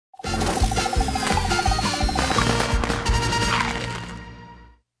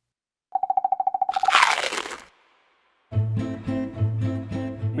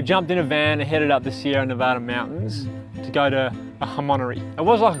We jumped in a van and headed up the Sierra Nevada mountains to go to a jamonery. It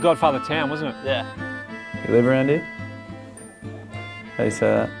was like a Godfather town, wasn't it? Yeah. You live around here? How you say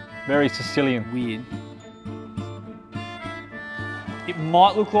that? Very Sicilian. Weird. It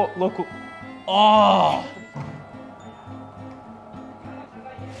might look. Oh!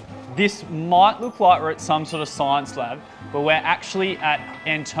 This might look like we're at some sort of science lab, but we're actually at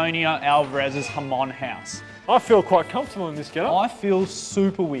Antonio Álvarez's Jamon house. I feel quite comfortable in this getup. I feel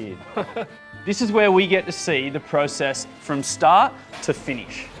super weird. This is where we get to see the process from start to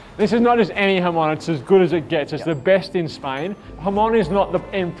finish. This is not just any jamon, it's as good as it gets. It's the best in Spain. Jamon is not the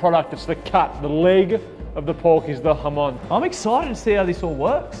end product, it's the cut. The leg of the pork is the jamon. I'm excited to see how this all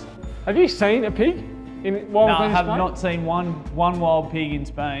works. Have you seen a pig? No, I have not seen one wild pig in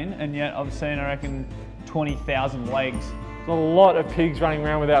Spain, and yet I've seen, I reckon, 20,000 legs. There's a lot of pigs running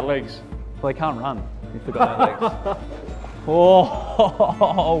around without legs. Well, they can't run if they've got no legs.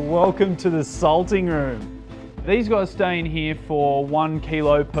 Oh, welcome to the salting room. These guys stay in here for 1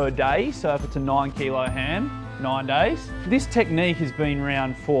 kilo per day, so if it's a 9 kilo ham, 9 days. This technique has been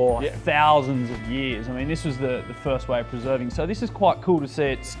around for thousands of years. I mean, this was the first way of preserving, so this is quite cool to see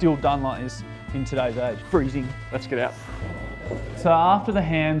it still done like this in today's age. Freezing. Let's get out. So after the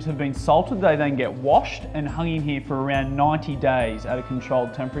hams have been salted, they then get washed and hung in here for around 90 days at a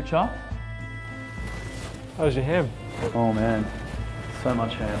controlled temperature. How's your ham? Oh man, so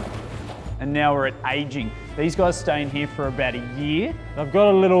much ham. And now we're at aging. These guys stay in here for about a year. I've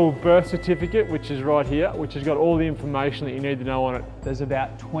got a little birth certificate, which is right here, which has got all the information that you need to know on it. There's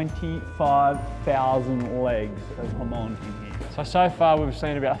about 25,000 legs of jamon in here. So far we've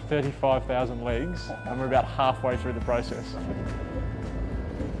seen about 35,000 legs, and we're about halfway through the process.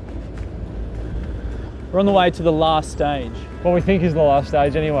 We're on the way to the last stage. What we think is the last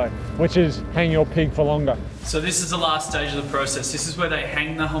stage anyway, which is hang your pig for longer. So this is the last stage of the process. This is where they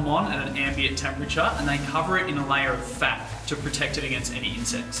hang the jamon at an ambient temperature and they cover it in a layer of fat to protect it against any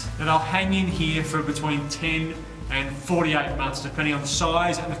insects. And they'll hang in here for between 10 and 48 months, depending on the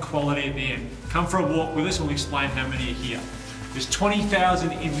size and the quality at the end. Come for a walk with us and we'll explain how many are here. There's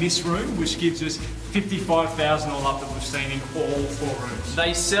 20,000 in this room, which gives us 55,000 all up that we've seen in all 4 rooms.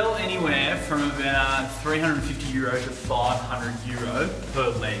 They sell anywhere from about 350 euro to 500 euro per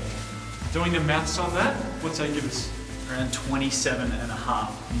leg. Doing the maths on that, what's that give us? Around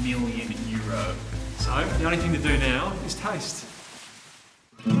 27.5 million euro. So the only thing to do now is taste.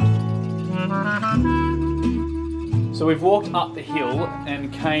 So we've walked up the hill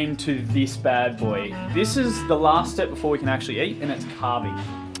and came to this bad boy. This is the last step before we can actually eat, and it's carving.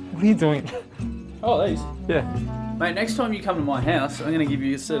 What are you doing? Oh, these? Yeah. Mate, next time you come to my house, I'm going to give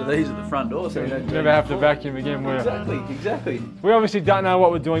you a set of these at the front door so you don't Never have to vacuum again, will you? Exactly. We obviously don't know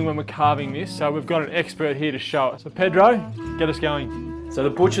what we're doing when we're carving this, so we've got an expert here to show us. So Pedro, get us going. So the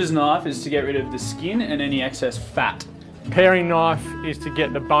butcher's knife is to get rid of the skin and any excess fat. Paring knife is to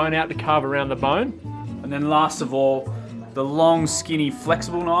get the bone out to carve around the bone. And then last of all, the long, skinny,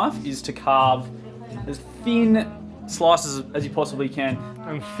 flexible knife is to carve as thin slices as you possibly can.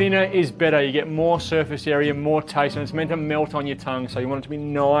 And thinner is better. You get more surface area, more taste, and it's meant to melt on your tongue, so you want it to be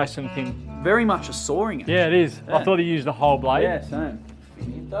nice and thin. Very much a sawing. Yeah, it is. Yeah. I thought he used the whole blade. Yeah, same.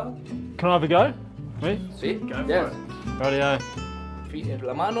 Can I have a go? Me? Sí, Go for yes. it. Rightio.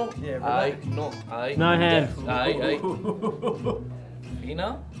 La mano, ahí, no, ahí. No hand. Ahí, ahí.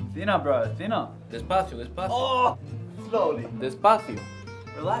 Fina, Thinner, bro, thinner. despacio, despacio. Oh, slowly. Despacio.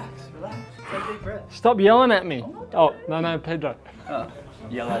 Relax, relax. Take a deep breath. Stop yelling at me. Oh, no, Pedro. Oh,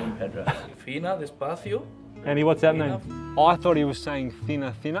 yell at him, Pedro. Fina, despacio. Andy, what's that mean? I thought he was saying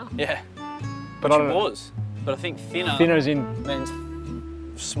thinner. Yeah, But which I it don't know. was. But I think thinner Thinner's in, means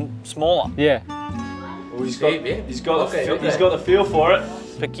smaller. yeah. Oh, he's Sí, bien. he's got Okay, the okay. he's got the feel for it.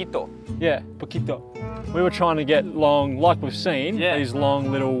 Poquito. Yeah, poquito. We were trying to get long, like we've seen, Yeah. these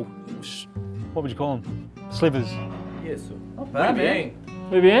long little, what would you call them? Slivers. Yes. Not bad, man.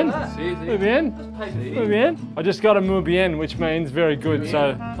 Muy bien? Sí, Muy sí. bien? Muy bien? I just got a muy bien, which means very good,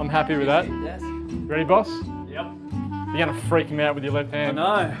 so I'm happy with that. Yes. Ready, boss? Yep. You're gonna freak him out with your left I hand.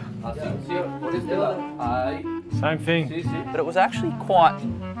 know. Así, sí, por este lado. Ahí. Same thing. Sí, sí. But it was actually quite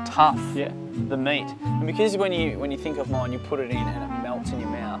tough, Yeah. the meat. And because when you think of mine, you put it in and it melts in your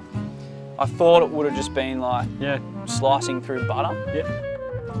mouth. I thought it would have just been like Yeah. slicing through butter.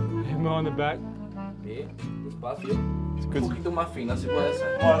 Yeah. More on the back. Bien, despacio. It's Un good. poquito más fina, si puede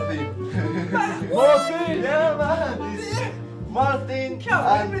ser. Martin! Yeah, man! Martin!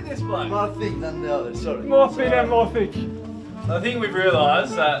 Can't with this bloke. More thick than the other, sorry. More thin and more thick. I think we've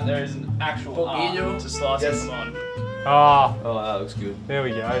realised that there is an actual Poquillo. art to slicing Yes. them on. Ah, Oh, that looks good. there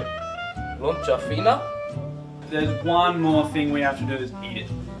we go. Loncha fina. There's one more thing we have to do is eat it.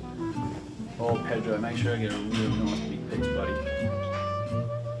 Oh, Pedro, make sure I get a real nice big piece, buddy.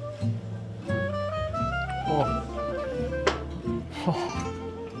 Oh.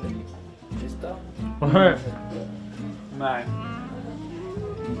 Mate.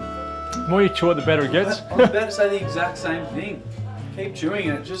 The more you chew it, the better it gets. I was about to say the exact same thing. Keep chewing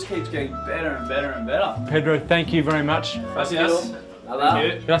and it just keeps getting better and better and better. Pedro, thank you very much. Gracias.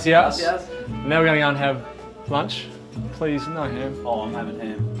 Hello. Gracias. Gracias. Now we're going to go and have lunch. Please, no ham. Oh, I'm having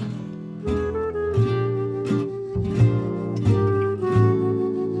ham.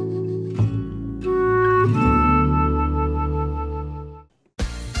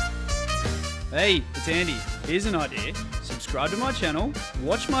 Hey, it's Andy. Here's an idea. Subscribe to my channel,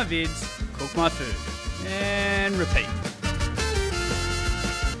 watch my vids, cook my food, and repeat.